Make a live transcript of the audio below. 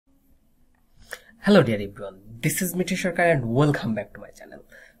Hello dear everyone, this is Mithu Sarkar and welcome back to my channel.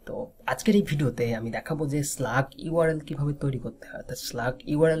 তো আজকের এই ভিডিওতে আমি দেখাবো যে স্লাগ ইউআরএল কিভাবে তৈরি করতে হয়। তো স্লাগ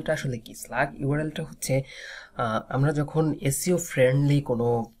ইউআরএলটা আসলে কি? স্লাগ ইউআরএলটা হচ্ছে আমরা যখন এসইও ফ্রেন্ডলি কোনো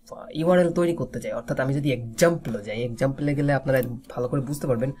ইউআরএল তৈরি করতে যাই, অর্থাৎ আমি যদি এক্সাম্পলে যাই, এক্সাম্পলে গেলে আপনারা ভালো করে বুঝতে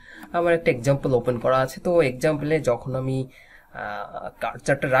পারবেন। আমার একটা এক্সাম্পল ওপেন করা আছে। তো এক্সাম্পলে যখন আমি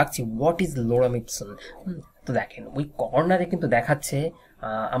কার্সারটা রাখছি, হোয়াট ইজ লোরামিথসন, তো দেখেন ওই কর্নারে কিন্তু দেখাচ্ছে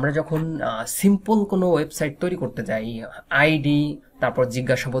আমরা যখন সিম্পল কোনো ওয়েবসাইট তৈরি করতে যাই, আইডি তারপর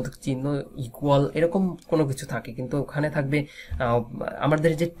জিজ্ঞাসাবোধক চিহ্ন ইকুয়াল এরকম কোনো কিছু থাকে, কিন্তু ওখানে থাকবে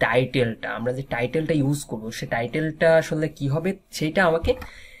আমাদের যে টাইটেলটা, আমরা যে টাইটেলটা ইউজ করবো সে টাইটেলটা আসলে কি হবে সেইটা আমাকে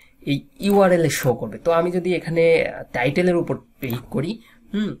এই ইউআরএল এ শো করবে। তো আমি যদি এখানে টাইটেলের উপর ক্লিক করি,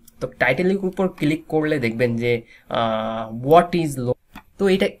 তো টাইটেলের উপর ক্লিক করলে দেখবেন যে হোয়াট ইজ লো, তো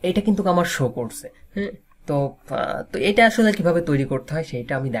এটা কিন্তু আমার শো করছে। হ্যাঁ, তো তো এটা আসলে কিভাবে তৈরি করতে হয়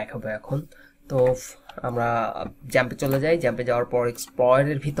সেইটা আমি দেখাবো এখন। তো আমরা জ্যাম্পে চলে যাই। জ্যাম্পে যাওয়ার পর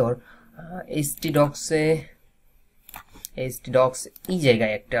এক্সপ্লয়ারের ভিতর htdocs এই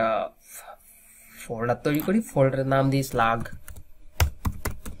জায়গায় একটা ফোল্ডার তৈরি করি। ফোল্ডারের নাম দিই slug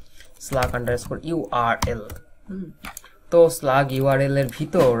 _url। তো স্লাগ ইউআরএল এর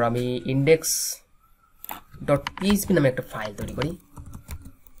ভিতর আমি index.php নামে একটা ফাইল তৈরি করি।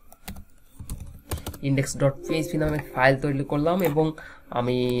 index.php নামে ফাইল তৈরি করলাম এবং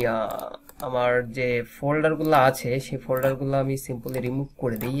আমি আমার যে ফোল্ডারগুলো আছে সেই ফোল্ডারগুলো আমি সিম্পলি রিমুভ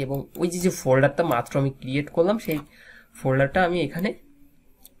করে দিই এবং ওই যে ফোল্ডারটা মাত্র আমি ক্রিয়েট করলাম সেই ফোল্ডারটা আমি এখানে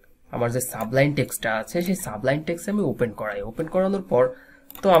আমার যে সাবলাইন টেক্সটটা আছে সেই সাবলাইন টেক্সট আমি ওপেন করাই। ওপেন করানোর পর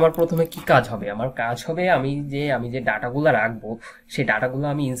তো আমার প্রথমে কি কাজ হবে? আমার কাজ হবে আমি যে ডাটাগুলো রাখবো সেই ডাটাগুলো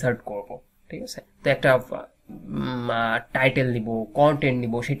আমি ইনসার্ট করব। ঠিক আছে, তো একটা টাইটেল নিব, কন্টেন্ট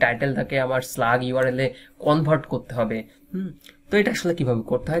নিব, সেই টাইটেলটাকে আমার স্লাগ ইউআরএল এ কনভার্ট করতে হবে। তো এটা আসলে কিভাবে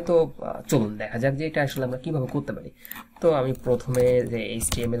করতে হয়, তো চলুন দেখা যাক যে এটা আসলে আমরা কিভাবে করতে পারি। তো আমি প্রথমে যে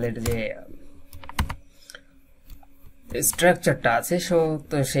এইচটিএমএল এর যে স্ট্রাকচারটা আছে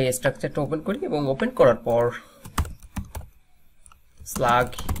তো সেই স্ট্রাকচারটা ওপেন করি এবং ওপেন করার পর স্লাগ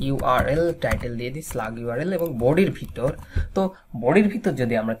ইউআরএল টাইটেল দিয়ে দিই স্লাগ ইউআরএল এবং বডির ভিতর, তো বডির ভিতর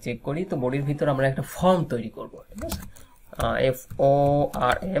যদি আমরা চেক করি তো বডির ভিতর আমরা একটা ফর্ম তৈরি করব। ঠিক আছে,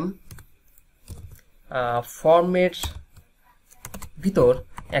 FORM ফর্মের ভিতর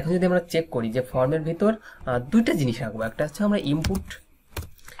এখন যদি আমরা চেক করি যে ফর্মের ভিতর দুইটা জিনিস রাখবো। একটা হচ্ছে আমরা ইনপুট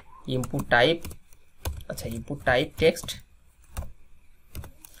টাইপ, আচ্ছা ইনপুট টাইপ টেক্সট,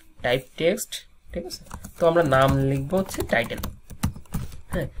 ঠিক আছে। তো আমরা নাম লিখবো হচ্ছে টাইটেল।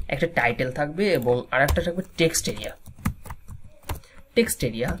 হ্যাঁ, একটা টাইটেল থাকবে এবং আর একটা থাকবে text area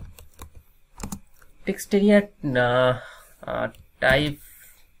type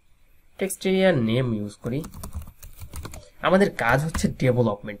text area name use করি। আমাদের কাজ হচ্ছে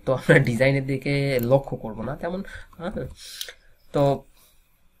ডেভেলপমেন্ট, তো আমরা ডিজাইনের দিকে লক্ষ্য করব না তেমন। তো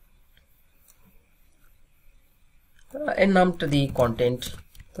এর নামটা দিই কন্টেন্ট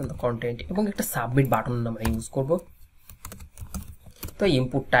এবং একটা সাবমিট বাটন আমরা ইউজ করব। তো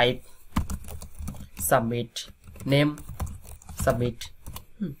input type submit name submit.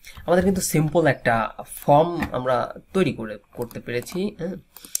 আমাদের কিন্তু সিম্পল একটা ফর্ম আমরা তৈরি করতে পেরেছি।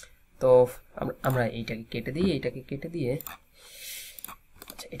 তো আমরা এইটাকে কেটে দিই,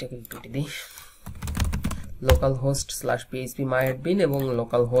 আচ্ছা এটাকে কেটে দিই লোকাল হোস্ট /php/myadmin এবং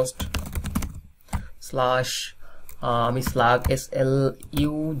লোকাল হোস্ট আমি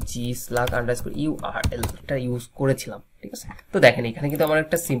 /slug_url টা ইউজ করেছিলাম। ঠিক আছে, তো দেখেন এখানে কিন্তু আমার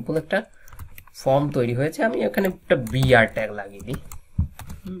একটা সিম্পল একটা ফর্ম তৈরি হয়েছে। আমি এখানে একটা বিআর ট্যাগ লাগিয়ে দিই।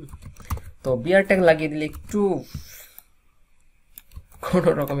 তো বিআর ট্যাগ লাগিয়ে দিলে একটু কোন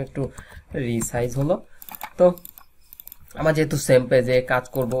রকম একটু রিসাইজ হলো। তো আমার যেহেতু সেম পেজে কাজ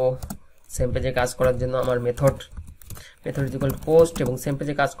করব, সেম পেজে কাজ করার জন্য আমার মেথড পোস্ট এবং সেম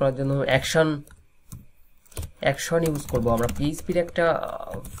পেজে কাজ করার জন্য অ্যাকশন ইউজ করব। আমরা পিএইচপির একটা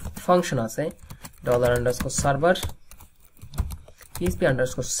ফাংশন আছে $_server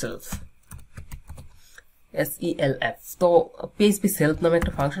php_self SELF। তো PHP self নামে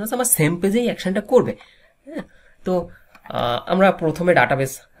একটা ফাংশন আছে, আমার সেম পেজেই অ্যাকশনটা করবে। হ্যাঁ, তো আমরা প্রথমে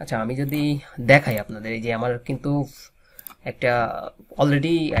ডাটাবেস, আচ্ছা আমি যদি দেখাই আপনাদের, এই যে আমার কিন্তু একটা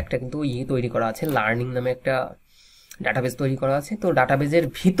অলরেডি একটা কিন্তু তৈরি করা আছে, লার্নিং নামে একটা ডাটাবেস তৈরি করা আছে। তো ডাটাবেসের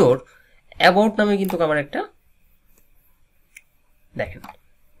ভিতর অ্যাবাউট নামে কিন্তু আমার একটা, দেখেন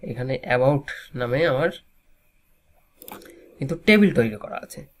এখানে অ্যাবাউট নামে আমার কিন্তু টেবিল তৈরি করা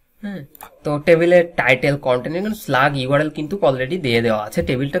আছে। হ্যাঁ, তো টেবিলের টাইটেল কন্টেন্ট এখানে স্লাগ ইউআরএল কিন্তু অলরেডি দিয়ে দেওয়া আছে,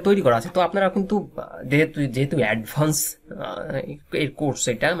 টেবিলটা তৈরি করা আছে। তো আপনারা কিন্তু যেহেতু অ্যাডভান্স এর কোর্স,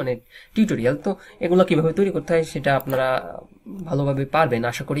 এটা মানে টিউটোরিয়াল, তো এগুলো কিভাবে তৈরি করতে হয় সেটা আপনারা ভালোভাবে পারবেন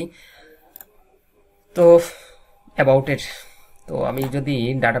আশা করি। তো অ্যাবাউট ইট, তো আমি যদি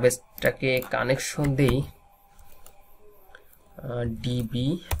ডাটাবেসটাকে কানেকশন দিই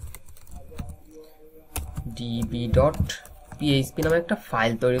db.php নামে একটা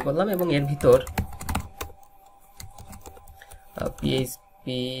ফাইল তৈরি করলাম এবং এর ভিতর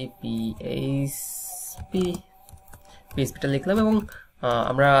phpটা লিখলাম এবং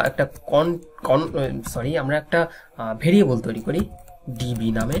আমরা একটা আমরা একটা ভেরিয়েবল তৈরি করি db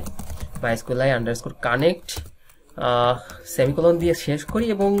নামে mysqli আন্ডারস্কোর কানেক্ট সেমিকোলন দিয়ে শেষ করি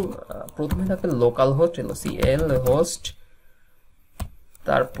এবং প্রথমে থাকবে লোকাল হোস্ট locl হোস্ট,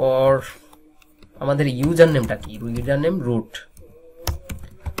 তারপর আমাদের ইউজার নেমটা কি, ইউজার নেম রুট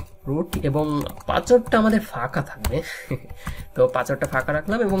এবং পাসওয়ার্ডটা আমাদের ফাঁকা থাকবে তো পাসওয়ার্ডটা ফাঁকা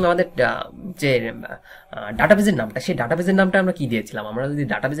রাখলাম এবং আমাদের যে ডাটাবেজের নামটা, সেই ডাটাবেজের নামটা আমরা কি দিয়েছিলাম, আমরা যদি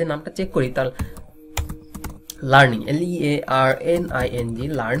ডাটাবেজের নামটা চেক করি তাহলে লার্নিং LEARNING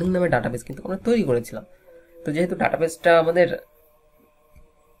লার্নিং নামে ডাটাবেস কিন্তু আমরা তৈরি করেছিলাম। তো যেহেতু ডাটাবেসটা আমাদের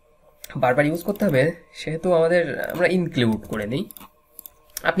বারবার ইউজ করতে হবে সেহেতু আমরা ইনক্লুড করে নিই।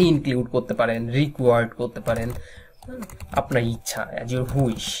 আপনি ইনক্লুড করতে পারেন, রিকোয়ার্ড করতে পারেন, আপনার ইচ্ছা, অ্যাজ ইউর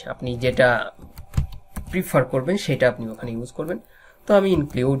হুইশ, আপনি যেটা প্রিফার করবেন সেটা আপনি ওখানে ইউজ করবেন। তো আমি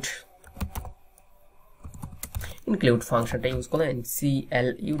ইনক্লুড ফাংশনটা ইউজ করলাম,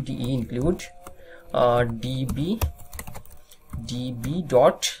 CLUDE ইনক্লুড db.php।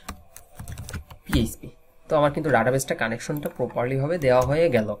 তো আমার কিন্তু ডাটাবেসটা কানেকশনটা প্রপারলি ভাবে দেওয়া হয়ে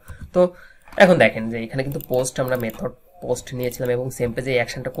গেল। তো এখন দেখেন যে এখানে কিন্তু পোস্ট আমরা মেথড পোস্ট নিয়েছিলাম এবং সেম পেজে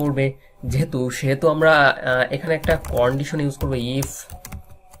অ্যাকশনটা করবে, সেহেতু আমরা এখানে একটা কন্ডিশন ইউজ করব, ইফ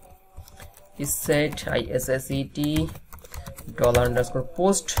set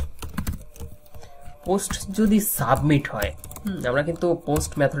 $post যদি সাবমিট হয়, আমরা কিন্তু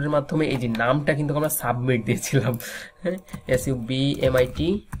পোস্ট মেথডের মাধ্যমে এই যে নামটা কিন্তু আমরা সাবমিট দিয়েছিলাম, SUBMIT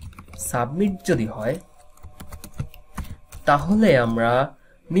সাবমিট যদি হয় তাহলে আমরা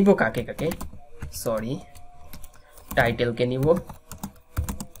নিব কাকে টাইটেলকে নিব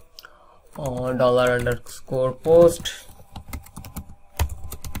 $_post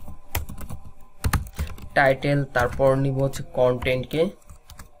টাইটেল, তারপর নিব হচ্ছে কন্টেন্টকে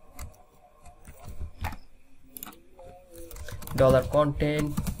 $content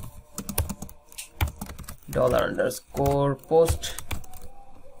 $_post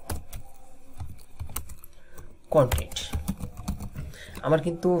content। আমার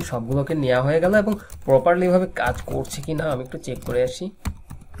কিন্তু সবগুলোকে নেওয়া হয়ে গেল এবং প্রপারলি ভাবে কাজ করছে কিনা আমি একটু চেক করে আসি।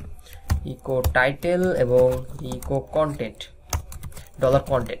 ইকো টাইটেল এবং ইকো কন্টেন্ট $content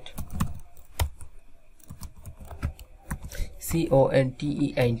CONTENT।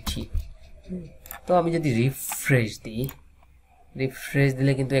 তো আমি যদি রিফ্রেশ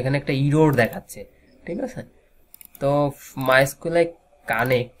দিলে কিন্তু এখানে একটা ইরর দেখাচ্ছে, ঠিক আছে। তো mysqli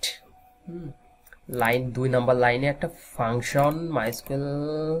কানেক্ট লাইন 2 নাম্বার লাইনে একটা ফাংশন mysql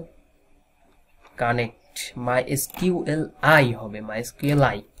কানেক্ট mysqli হবে, mysqli,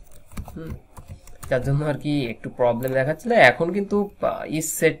 যার জন্য আর কি একটু প্রবলেম দেখাচ্ছিল। এখন কিন্তু ইস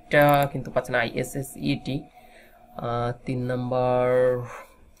সেটটা কিন্তু পাচ্ছে না, ISSET 3 নাম্বার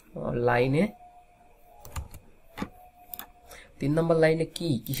লাইনে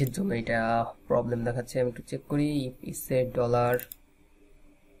কিসের জন্য এটা প্রবলেম দেখাচ্ছে আমি একটু চেক করি। ইসেট ডলার,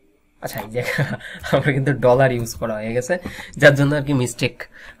 আচ্ছা এই যে আমরা কিন্তু ডলার ইউজ করা হয়ে গেছে যার জন্য আর কি মিস্টেক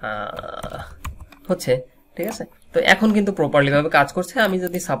হচ্ছে, ঠিক আছে। তো এখন কিন্তু প্রপারলি ভাবে কাজ করছে। আমি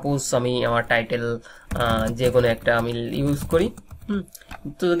যদি সাপোজ আমি আমার টাইটেল যে কোনো একটা আমি ইউজ করি,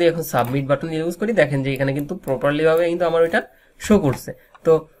 তো যদি এখন সাবমিট বাটন ইউজ করি, দেখেন যে এখানে কিন্তু প্রপারলি ভাবে কিন্তু আমার ওইটা শো করছে।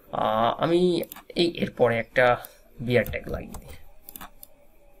 তো আমি এরপরে একটা বিয়ার ট্যাগ লাগিয়ে দিই,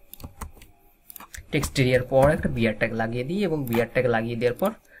 টেক্সট এরিয়ার পর একটা বিয়ার ট্যাগ লাগিয়ে দিই এবং বিয়ার ট্যাগ লাগিয়ে দেওয়ার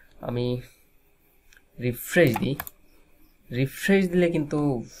পর আমি রিফ্রেশ দিলে কিন্তু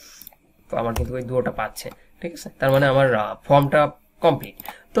আমার কিন্তু ওই দুটোটা পাচ্ছে, ঠিক আছে। তার মানে আমার ফর্মটা কমপ্লিট।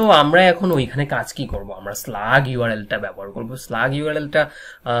 তো আমরা এখন ওইখানে কাজ কি করব, আমরা স্লাগ ইউআরএলটা ব্যবহার করব। স্লাগ ইউআরএলটা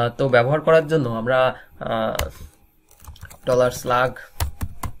তো ব্যবহার করার জন্য আমরা $slug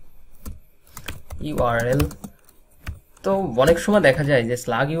URL, তো অনেক সময় দেখা যায় যে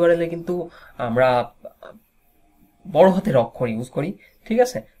স্লাগ ইউআরএল এ কিন্তু আমরা বড় হাতের অক্ষর ইউজ করি, ঠিক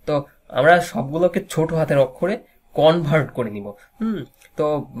আছে। তো আমরা সবগুলোকে ছোট হাতের অক্ষরে কনভার্ট করে নিব। তো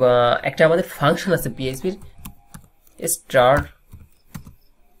একটা আমাদের ফাংশন আছে পিএইচপির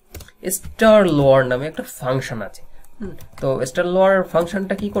স্টার লোয়ার নামে একটা ফাংশন আছে। তো স্টার লোয়ার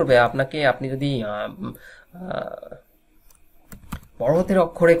ফাংশনটা কি করবে, আপনি যদি বড় হাতের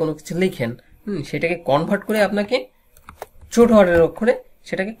অক্ষরে কোনো কিছু লিখেন, সেটাকে কনভার্ট করে আপনাকে ছোট হাতের অক্ষরে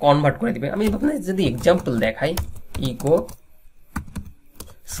সেটাকে কনভার্ট করে দিবে। আমি আপনাদের যদি এক্সাম্পল দেখাই, ইকো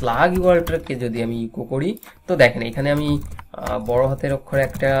স্লাগ ইউআরএলটাকে যদি আমি ইকো করি তো দেখেন এখানে আমি বড় হাতের অক্ষরে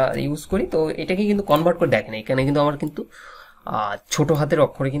একটা ইউজ করি, তো এটাকে কিন্তু কনভার্ট করে দেখেন এখানে কিন্তু আমার কিন্তু ছোট হাতের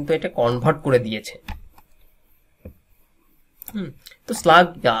অক্ষরে কিন্তু এটা কনভার্ট করে দিয়েছে। তো স্লাগ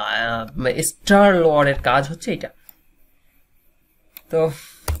স্টার লোয়ারের কাজ হচ্ছে এটা। তো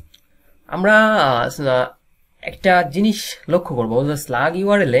আমরা একটা জিনিস লক্ষ্য করবো যে স্লাগ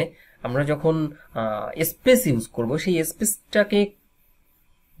ইউআরএল এ আমরা যখন স্পেস ইউজ করব সেই স্পেসটাকে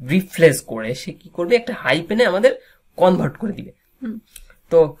রিপ্লেস করে সে কি করবে, একটা হাইপেনে আমাদের কনভার্ট করে দিবে।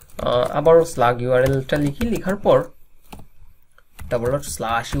 তো আবারও স্লাগ ইউআরএলটা লিখি, লেখার পর ডাবল ডট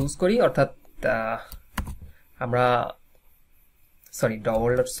স্ল্যাশ ইউজ করি, অর্থাৎ আমরা সরি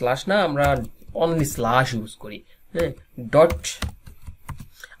ডাবল ডট স্ল্যাশ না, আমরা অনলি স্ল্যাশ ইউজ করি। হ্যাঁ, ডট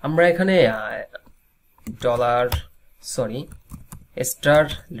আমরা এখানে ডলার স্টার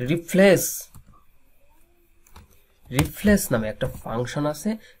রিপ্লেস নামে একটা ফাংশন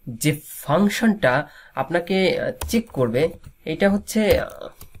আছে, যে ফাংশনটা আপনাকে চেক করবে এটা হচ্ছে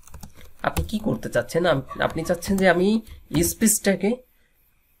আপনি কি করতে চাচ্ছেন। আপনি চাচ্ছেন যে আমি স্পেসটাকে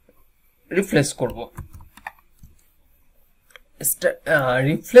রিপ্লেস করব,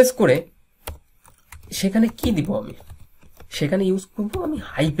 রিপ্লেস করে সেখানে কি দিব, আমি সেখানে ইউজ করব আমি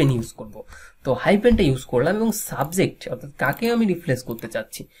হাইপেন ইউজ করব। তো হাইপেনটা ইউজ করলাম এবং সাবজেক্ট অর্থাৎ কাকে আমি রিপ্লেস করতে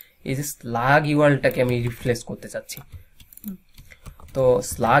চাচ্ছি, এই যে স্লাগ ইউআরএলটাকে আমি রিপ্লেস করতে চাচ্ছি। তো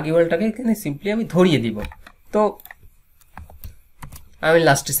স্লাগ ইউআরএলটাকে এখানে সিম্পলি আমি ধরিয়ে দিব। তো আমি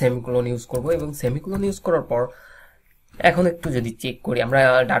লাস্টে সেমিকোলন ইউজ করব এবং সেমিকোলন ইউজ করার পর এখন একটু যদি চেক করি, আমরা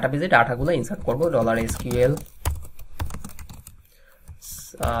ডাটাবেজে ডাটাগুলো ইনসার্ট করব, ডলার এসকিউএল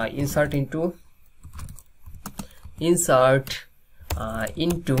ইনসার্ট ইনটু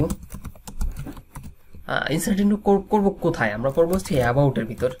করব কোথায়, আমরা করবো হচ্ছে অ্যাবাউটের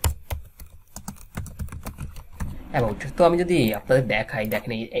ভিতর, অ্যাবাউট। তো আমি যদি আপনাদের দেখাই,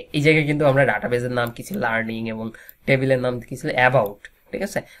 দেখেন এই জায়গায় কিন্তু আমরা ডাটাবেজের নাম কি ছিল লার্নিং এবং টেবিলের নাম কি ছিল অ্যাবাউট, ঠিক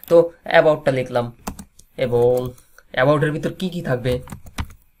আছে। তো অ্যাবাউটটা লিখলাম এবং অ্যাবাউটের ভিতর কি কি থাকবে,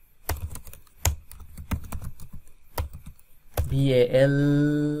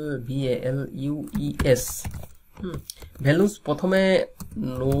 VALUES ভ্যালুস, প্রথমে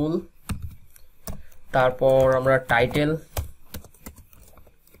নুল, তারপর আমরা টাইটেল,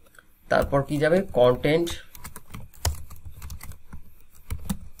 তারপর কি যাবে কন্টেন্ট,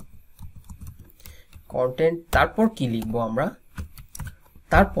 তারপর কি লিখবো আমরা,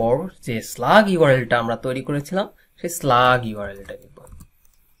 তারপর যে স্লাগ ইউআরএলটা আমরা তৈরি করেছিলাম সেই স্লাগ ইউআরএলটা লিখব।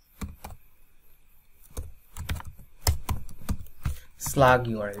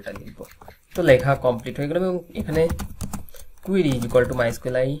 তো লেখা কমপ্লিট হয়ে গেল এবং এখানে query is equal to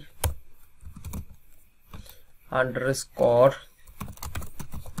mysqli underscore,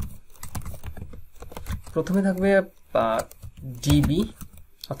 প্রথমে থাকবে ডিবি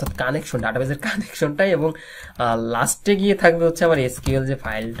অর্থাৎ কানেকশন, ডাটাবেজের কানেকশনটাই, এবং লাস্টে গিয়ে থাকবে হচ্ছে আমার এসকিউএল যে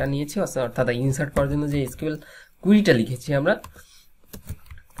ফাইলটা নিয়েছি, অর্থাৎ ইনসার্ট করার জন্য যে এসকিউএল কুইরিটা লিখেছি আমরা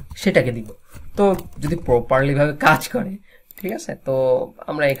সেটাকে দিব। তো যদি প্রপারলি ভাবে কাজ করে, ঠিক আছে। তো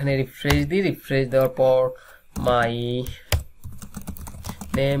আমরা এখানে রিফ্রেশ দিই, রিফ্রেশ দেওয়ার পর my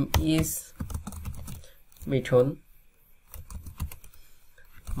name is Mithun,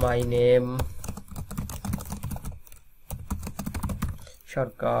 my name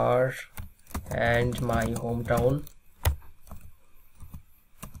Sarker and my hometown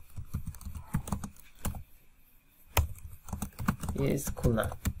is Khulna।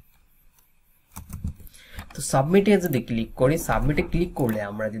 তো সাবমিটে যদি ক্লিক করি, সাবমিটে ক্লিক করলে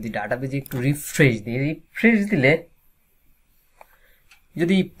আমরা যদি ডাটাবেজে একটু রিফ্রেশ দিই, রিফ্রেশ দিলে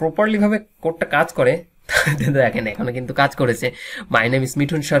যদি প্রপারলি ভাবে কোডটা কাজ করে দেখেন এখানে কিন্তু কাজ করেছে, মাই নেম ইজ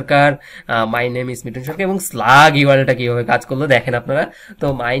মিঠুন সরকার, এবং স্লাগ ইউআরএলটা কিভাবে কাজ করলো দেখেন আপনারা। তো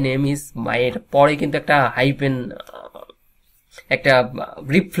মাই নেম ইজ এর পরে কিন্তু একটা হাইপেন একটা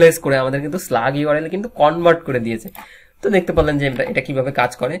রিপ্লেস করে আমাদের কিন্তু স্লাগ ইউআরএল কিন্তু কনভার্ট করে দিয়েছে। তো দেখতে পারলেন যে এটা কিভাবে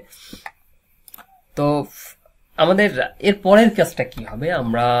কাজ করে। তো আমাদের এর পরের কাজটা কি হবে,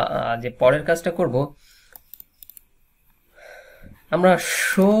 আমরা যে পরের কাজটা করব, আমরা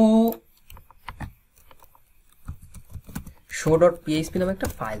show.php নামে একটা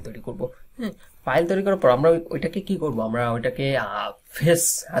ফাইল তৈরি করব। হ্যাঁ, ফাইল তৈরি করার পর আমরা ওইটাকে কি করব, আমরা ওইটাকে face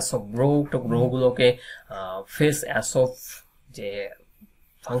as of রোগুলোকে face as of যে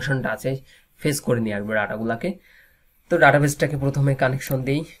ফাংশনটা আছে ফেস করে নিয়ে আসবে ডাটাগুলাকে। তো ডাটাবেসটাকে প্রথমে কানেকশন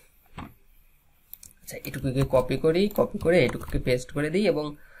দিই, আচ্ছা এটুকুকে কপি করে এটুকুকে পেস্ট করে দিই এবং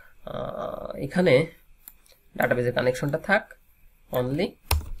এখানে ডাটাবেসের কানেকশনটা থাক অনলি,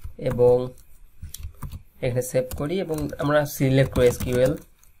 এবং এখানে সেভ করি এবং আমরা সিলেক্ট করি SQL,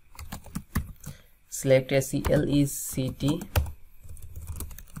 select SELECT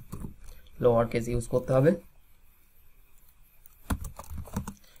lower case use করতে হবে।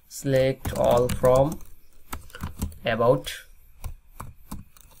 select all from about,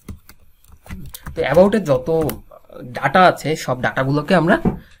 তো about এর যত ডাটা আছে সব ডাটাগুলোকে আমরা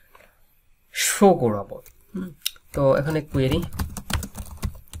শো করাবো। তো এখানে কোয়েরি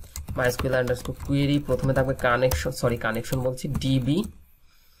mysql underscore query, প্রথমে থাকবে কানেকশন বলছি db,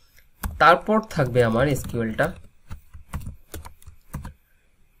 তারপর থাকবে আমার এসকিউএলটা,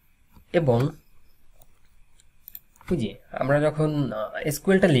 এবং বুঝি আমরা যখন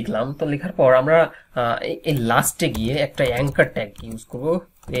এসকিউএলটা লিখলাম, তো লেখার পর আমরা এই লাস্টে গিয়ে একটা অ্যাঙ্কার ট্যাগ ইউজ করব,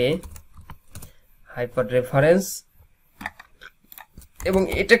 এ হাইপার রেফারেন্স, এবং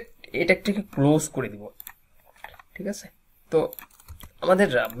এটাকে ক্লোজ করে দিব। ঠিক আছে, তো আমাদের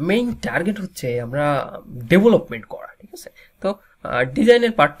মেইন টার্গেট হচ্ছে আমরা ডেভেলপমেন্ট করা। ঠিক আছে, তো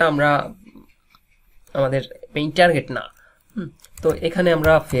ডিজাইনের পার্টটা আমরা আমাদের মেইন টার্গেট না। তো এখানে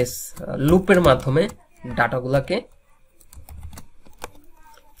আমরা ফেস লুপের মাধ্যমে ডাটাগুলোকে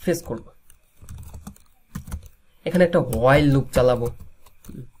ফেস করব। এখানে একটা হোয়াইল লুপ চালাবো,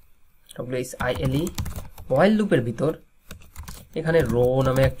 WHILE হোয়াইল লুপের ভিতর এখানে রো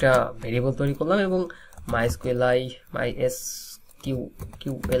নামে একটা ভেরিয়েবল তৈরি করলাম, এবং mysqli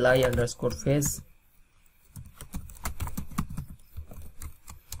underscore face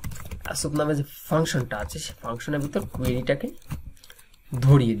আসুক নামে যে ফাংশনটা আছে, সেই ফাংশনের ভিতর কোয়েরিটাকে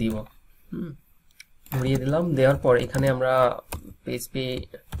ধরিয়ে দিব। ধরিয়ে দিলাম, দেওয়ার পর এখানে আমরা পিএইচপি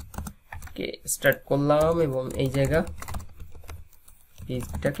কে স্টার্ট করলাম, এবং এই জায়গা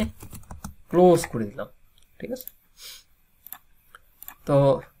পিএইচপিটাকে ক্লোজ করে দিলাম। ঠিক আছে, তো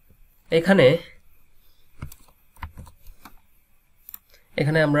এখানে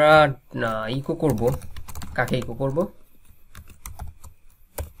আমরা ইকো করব, কাকে ইকো করব,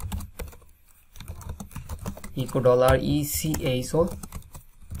 ইকো $echo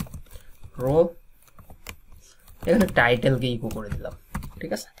রো, এখানে টাইটেলকে ইকো করে দিলাম।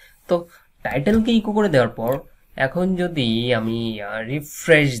 ঠিক আছে, তো টাইটেলকে ইকো করে দেওয়ার পর এখন যদি আমি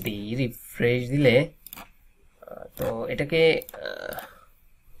রিফ্রেশ দিলে, তো এটাকে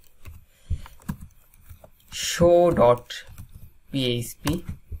show.php,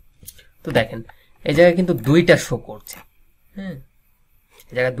 তো দেখেন এই জায়গায় কিন্তু দুইটা শো করছে। হ্যাঁ,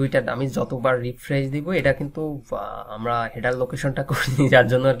 এই জায়গায় দুইটা, আমি যতবার রিফ্রেশ দিব এটা কিন্তু আমরা হেডার লোকেশনটা করিনি, যার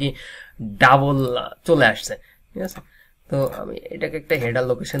জন্য আর কি ডাবল চলে আসছে। ঠিক আছে, তো আমি এটাকে একটা হেডার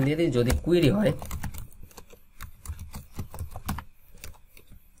লোকেশন দিয়ে দিই, যদি কুয়েরি হয়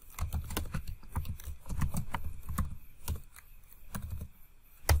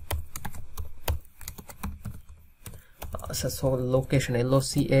আচ্ছা, সো লোকেশন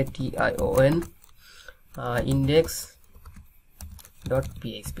LOCATION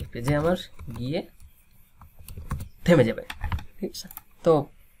index.php পেজে আমার গিয়ে থেমে যাবে। ঠিক আছে, তো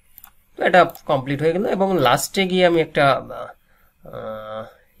এটা কমপ্লিট হয়ে গেল, এবং লাস্টে গিয়ে আমি একটা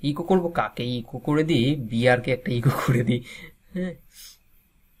ইকো করব, কাকে ইকো করে দিই, বিআর কে একটা ইকো করে দিই। হ্যাঁ,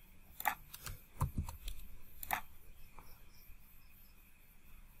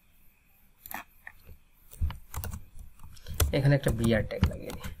 এখানে একটা বিআর ট্যাগ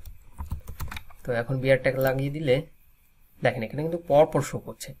লাগিয়ে দিই। তো এখন বিআর ট্যাগ লাগিয়ে দিলে দেখেন এখানে কিন্তু পরপর শো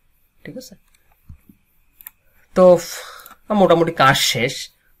করছে। ঠিক আছে, তো মোটামুটি কাজ শেষ।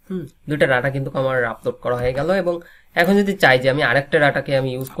 দুইটা ডাটা কিন্তু আমার আপলোড করা হয়ে গেল, এবং এখন যদি চাই যে আমি আরেকটা ডাটাকে আমি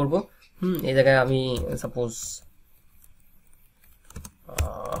ইউজ করব, এই জায়গায় আমি সাপোজ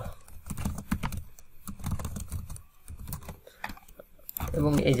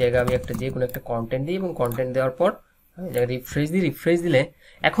এবং এই জায়গায় আমি একটা যে কোনো একটা কন্টেন্ট দিই, এবং কন্টেন্ট দেওয়ার পর রিফ্রেশ দিলে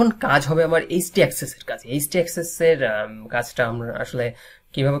এখন কাজ হবে আমার htAccess এর কাজ। htAccess এর কাজটা আমরা আসলে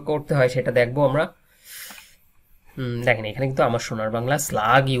কিভাবে করতে হয় সেটা দেখবো আমরা। দেখেন এখানে কিন্তু আমার সোনার বাংলা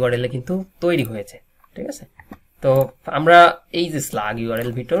স্লাগ ইউআরএল এ কিন্তু তৈরি হয়েছে। ঠিক আছে, তো আমরা এই যে স্লাগ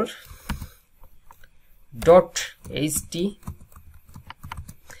ইউআরএল ভিতর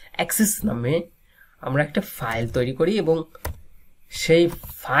 .htaccess নামে আমরা একটা ফাইল তৈরি করি, এবং সেই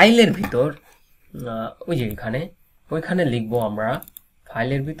ফাইলের ভিতর ওই যে ওইখানে লিখবো আমরা,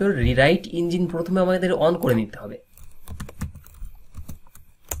 ফাইলের ভিতর রিরাইট ইঞ্জিন প্রথমে আমাদের অন করে নিতে হবে।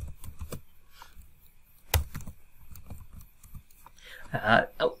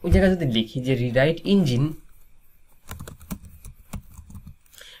 ওই জায়গায় যদি লিখি যে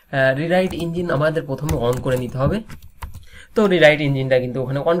রিরাইট ইঞ্জিন আমাদের প্রথমে অন করে নিতে হবে। তো রিরাইট ইঞ্জিনটা কিন্তু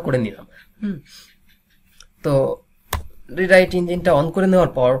ওখানে অন করে নিলাম। তো রিরাইট ইঞ্জিনটা অন করে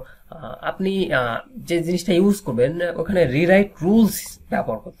নেওয়ার পর আপনি যে জিনিসটা ইউজ করবেন ওখানে রিরাইট রুলস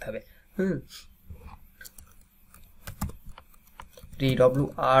ব্যবহার করতে হবে।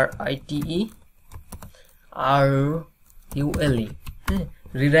 RITE RULE,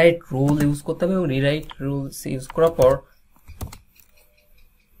 rewrite rule use করতে হবে এবং রিরাইট রুলস ইউজ করার পর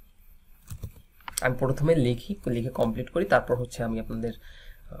আমি প্রথমে লিখে কমপ্লিট করি, তারপর হচ্ছে আমি আপনাদের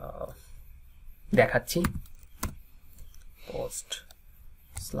দেখাচ্ছি। পোস্ট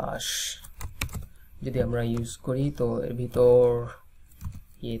স্ল্যাশ যদি আমরা ইউজ করি তো এর ভিতর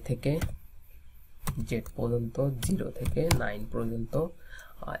এ থেকে জেড পর্যন্ত 0 থেকে 9 পর্যন্ত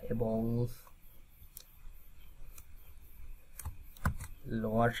এবং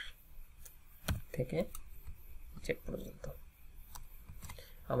লোয়ার থেকে জেড পর্যন্ত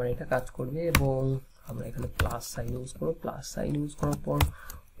আমরা এটা কাজ করবে এবং আমরা এখানে প্লাস সাইন ইউজ করব। প্লাস সাইন ইউজ করার পর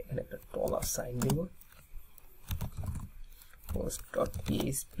এখানে একটা ডলার সাইন দেব।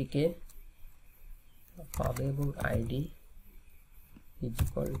 post.php কে পাবে এবং ID is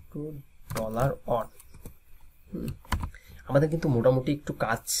equal to $on। আমাদের কিন্তু মোটামুটি একটু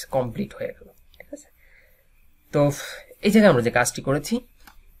কাজ কমপ্লিট হয়ে গেল, ঠিক আছে। তো এই জায়গায় আমরা যে কাজটি করেছি,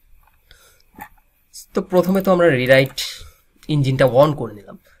 তো প্রথমে তো আমরা রিরাইট ইঞ্জিনটা অন করে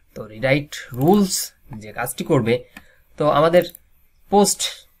নিলাম। তো রিরাইট রুলস যে কাজটি করবে, তো আমাদের পোস্ট,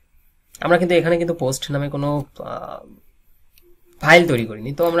 আমরা কিন্তু এখানে কিন্তু পোস্ট নামে কোনো ফাইল তৈরি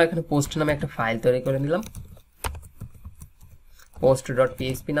করিনি, তো আমরা এখানে পোস্ট নামে একটা ফাইল তৈরি করে নিলাম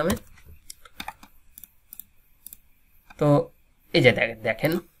post.php নামে। তো এই যে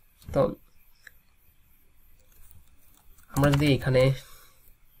দেখেন, তো আমরা যদি এখানে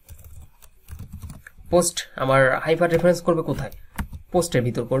পোস্ট আমার হাইপার রেফারেন্স করবে কোথায়, পোস্টের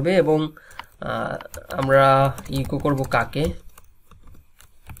ভিতর করবে এবং আমরা ইকো করব কাকে,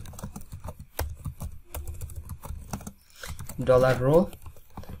 $row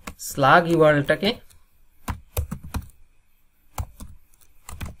স্লাগ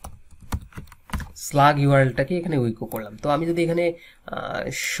ইউআরএলটাকে এখানে ইকো করলাম। তো আমি যদি এখানে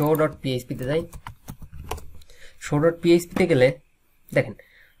show.php তে যাই, show.php তে গেলে দেখেন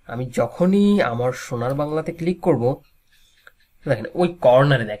আমি যখনই আমার সোনার বাংলাতে ক্লিক করব, দেখেন ওই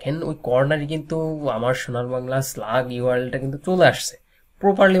কর্নারে, দেখেন ওই কর্নারে কিন্তু আমার সোনার বাংলা স্লাগ ইউআরএলটা কিন্তু চলে আসছে,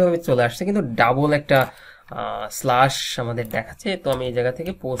 প্রপারলি ভাবে চলে আসছে, কিন্তু ডাবল একটা স্ল্যাশ আমাদের দেখাচ্ছে। তো আমি এই জায়গা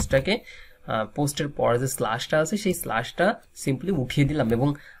থেকে পোস্টটাকে, পোস্টের পরে যে স্ল্যাশটা আছে সেই স্ল্যাশটা সিম্পলি উঠিয়ে দিলাম এবং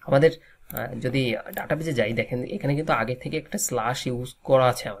আমাদের যদি ডাটাবেজে যাই, দেখেন এখানে কিন্তু আগে থেকে একটা স্ল্যাশ ইউজ করা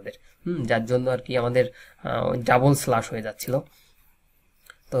আছে আমাদের, যার জন্য আর কি আমাদের ডাবল স্ল্যাশ হয়ে যাচ্ছিল।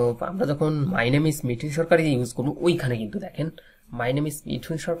 তো আমরা যখন my name is Mithun Sarkar use করবো, ওইখানে কিন্তু দেখেন মাই নেম ইজ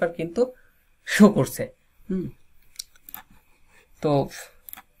মিঠুন সরকার কিন্তু শো করছে। তো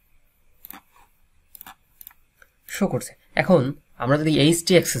শো করছে। এখন আমরা যদি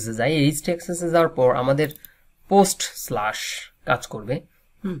এইচটি অ্যাক্সেসে যাই, এইচটি অ্যাক্সেসে যাওয়ার পর আমাদের পোস্ট স্ল্যাশ কাজ করবে।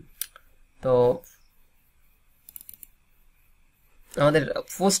 তো আমাদের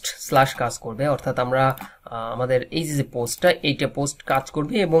পোস্ট স্ল্যাশ কাজ করবে, অর্থাৎ আমরা আমাদের এই যে পোস্টটা, এইটা পোস্ট কাজ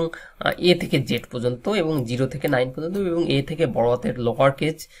করবে এবং এ থেকে জেড পর্যন্ত এবং 0 থেকে 9 পর্যন্ত এবং এ থেকে বড় হাতের লোয়ার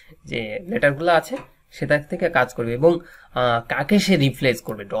কেস যে লেটারগুলো আছে সেটা থেকে কাজ করবে এবং কাকে সে রিপ্লেস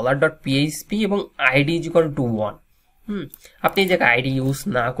করবে, $.php এবং আইডি ইজ ইকুয়াল টু 1। আপনি এই জায়গায় আইডি ইউজ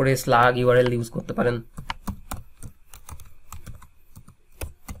না করে স্লাগ ইউআরএল ইউজ করতে পারেন।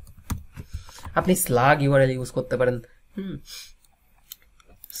 আপনি স্লাগ ইউআরএল ইউজ করতে পারেন,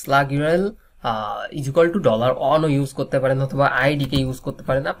 slug URL is equal to $on use করতে পারেন, অথবা আইডি কে ইউজ করতে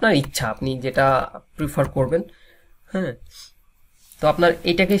পারেন, আপনার ইচ্ছা, আপনি যেটা প্রিফার করবেন। হ্যাঁ, তো আপনার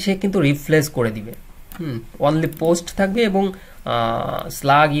এটাকে সে কিন্তু রিপ্লেস করে দিবে। অনলি পোস্ট থাকবে এবং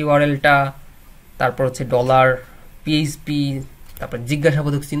স্লাগ ইউআরএলটা, তারপর হচ্ছে $.php, তারপর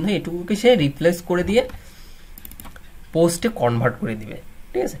জিজ্ঞাসাবোধক চিহ্ন, এটুকুকে সে রিপ্লেস করে দিয়ে পোস্টে কনভার্ট করে দিবে।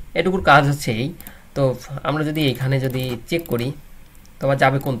 ঠিক আছে, এটুকুর কাজ হচ্ছে এই। তো আমরা যদি এখানে যদি চেক করি, তো আমার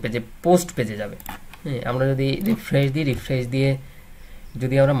যাবে কোন পেজে, পোস্ট পেজে যাবে। হ্যাঁ, আমরা যদি রিফ্রেশ দিয়ে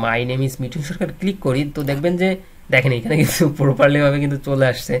যদি আমরা my name is Mithun Sarkar click করি, তো দেখবেন যে দেখেন এখানে কিন্তু প্রপারলি ভাবে কিন্তু চলে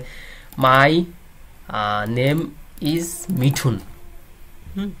আসছে মাই নেম ইজ মিঠুন।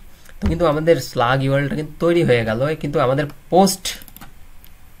 তো কিন্তু আমাদের স্লাগ ইউআরএলটা কিন্তু তৈরি হয়ে গেল, কিন্তু আমাদের পোস্ট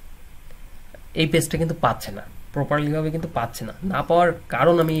এই পেজটা কিন্তু পাচ্ছে না, প্রপারলি ভাবে কিন্তু পাচ্ছে না। না পাওয়ার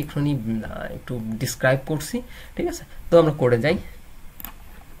কারণ আমি এখানে একটু ডিসক্রাইব করছি। ঠিক আছে, তো আমরা কোডে যাই।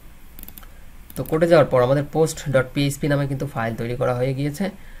 তো কোডে যাওয়ার পর আমাদের post.php নামে কিন্তু ফাইল তৈরি করা হয়ে গিয়েছে।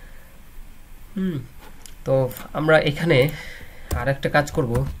 তো আমরা এখানে আর একটা কাজ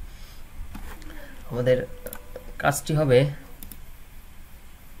করব। আমাদের কাজটি হবে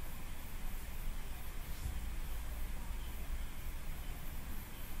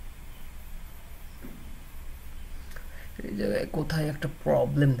এই জায়গায় কোথায় একটা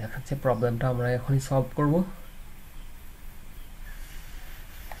প্রবলেম দেখাচ্ছে, প্রবলেমটা আমরা এখনই সলভ করব।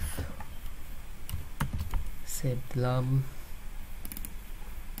 সেভ দিলাম।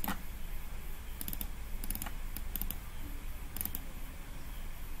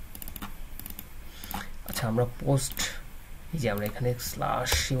 আচ্ছা আমরা পোস্ট, এই যে আমরা এখানে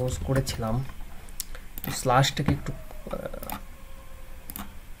স্ল্যাশ ইউজ করেছিলাম, স্ল্যাশটাকে একটু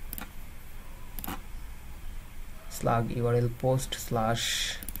slug url post slash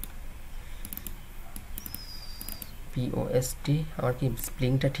post, আমার কি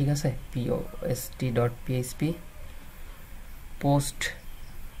স্প্লিংটা ঠিক আছে, post.php post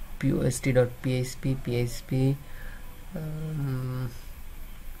post.php php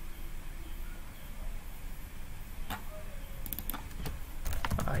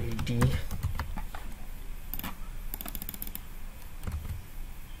id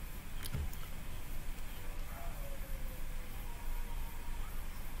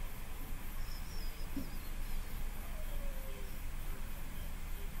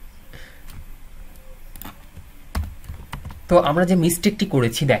তো আমরা যে মিস্টেকটি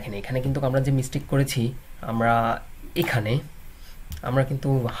করেছি দেখেন, এখানে কিন্তু আমরা যে মিস্টেক করেছি, আমরা এখানে আমরা কিন্তু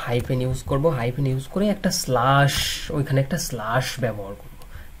হাইফেন ইউজ করব, হাইফেন ইউজ করে একটা স্ল্যাশ, ওইখানে একটা স্ল্যাশ ব্যবহার করব,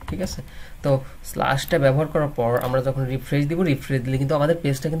 ঠিক আছে। তো স্ল্যাশটা ব্যবহার করার পর আমরা যখন রিফ্রেশ দিব, রিফ্রেশ দিলে কিন্তু আমাদের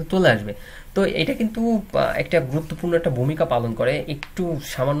পেজটা কিন্তু চলে আসবে। তো এটা কিন্তু একটা গুরুত্বপূর্ণ একটা ভূমিকা পালন করে, একটু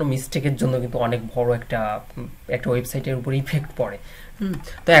সামান্য মিস্টেকের জন্য কিন্তু অনেক বড় একটা ওয়েবসাইটের উপর ইফেক্ট পড়ে।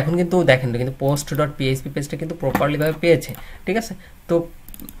 তো এখন কিন্তু দেখেন কিন্তু post.php পেজটা কিন্তু প্রপারলি ভাবে পেয়েছে, ঠিক আছে। তো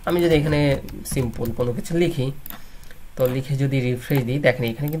আমি যদি এখানে সিম্পল কোনো কিছু লিখি, তো লিখে যদি রিফ্রেশ দিই, দেখেন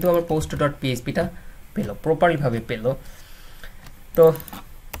এখানে কিন্তু আমার post.php-টা পেলো, প্রপারলি ভাবে পেলো। তো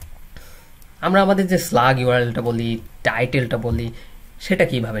আমরা আমাদের যে স্লাগ ইউআরএলটা বলি, টাইটেলটা বলি, সেটা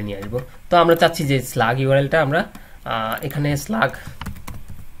কিভাবে নিয়ে আসবো। তো আমরা চাচ্ছি যে স্লাগ ইউআরএলটা আমরা এখানে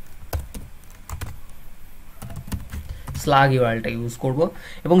স্লাগ ইউআরএলটা ইউজ করব,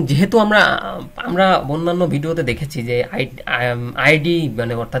 এবং যেহেতু আমরা অন্যান্য ভিডিওতে দেখেছি যে আইডি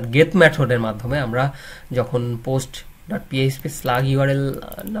মানে অর্থাৎ গেট মেথডের মাধ্যমে আমরা যখন post.php slug url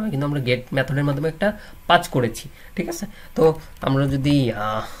নামে কিন্তু আমরা গেট মেথডের মাধ্যমে একটা পাস করেছি, ঠিক আছে। তো আমরা যদি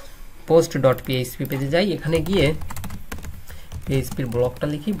post.php পেজে যাই, এখানে গিয়ে php এর ব্লকটা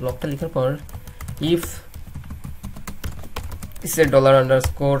লিখি, ব্লকটা লেখার পর if is a $_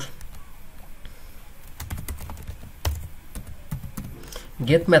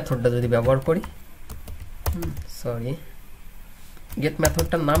 গেট মেথডটা যদি ব্যবহার করি, সরি গেট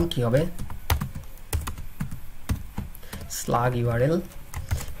মেথডটার নাম কি হবে, slug url,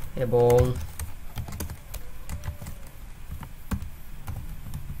 এবং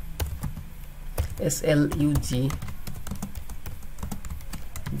slug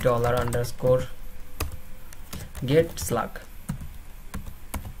 $_ get slug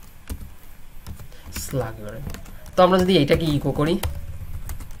url। তো আমরা যদি এইটাকে ইকো করি,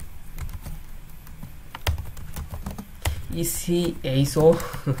 echo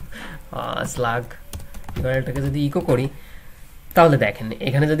slug urlটাকে যদি ইকো করি, তাহলে দেখেন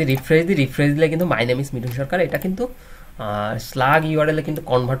এখানে যদি রিফ্রেশ দিই, রিফ্রেশ দিলে কিন্তু মাই নেম ইজ মিঠুন সরকার এটা কিন্তু স্লাগ ইউআরএল-এ কিন্তু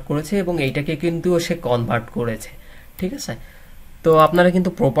কনভার্ট করেছে, এবং এইটাকে কিন্তু সে কনভার্ট করেছে, ঠিক আছে। তো আপনারা কিন্তু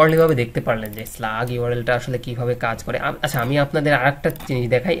প্রপারলি ভাবে দেখতে পারলেন যে স্লাগ ইউআরএলটা আসলে কিভাবে কাজ করে। আচ্ছা আমি আপনাদের আরেকটা জিনিস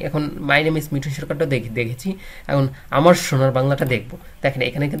দেখাই, এখন মাই নেম ইজ মিঠুন সরকারটা দেখেছি, এখন আমার সোনার বাংলাটা দেখব। দেখেন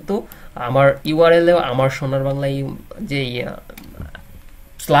এখানে কিন্তু আমার ইউআরএল-এও আমার সোনার বাংলায় যে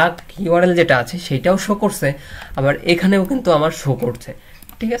স্লাগ ইউআরএল যেটা আছে সেটাও শো করছে, আবার এখানেও কিন্তু আমার শো করছে,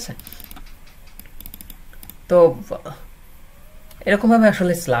 ঠিক আছে। তো এরকম ভাবে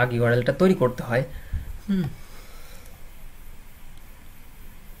আসলে স্লাগ ইউআরএলটা তৈরি করতে হয়।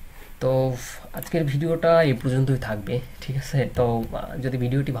 তো আজকের ভিডিওটা এই পর্যন্তই থাকবে, ঠিক আছে। তো যদি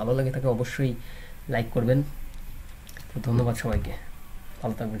ভিডিওটি ভালো লাগে থাকে অবশ্যই লাইক করবেন। তো ধন্যবাদ সবাইকে,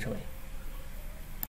 ভালো থাকবেন সবাই।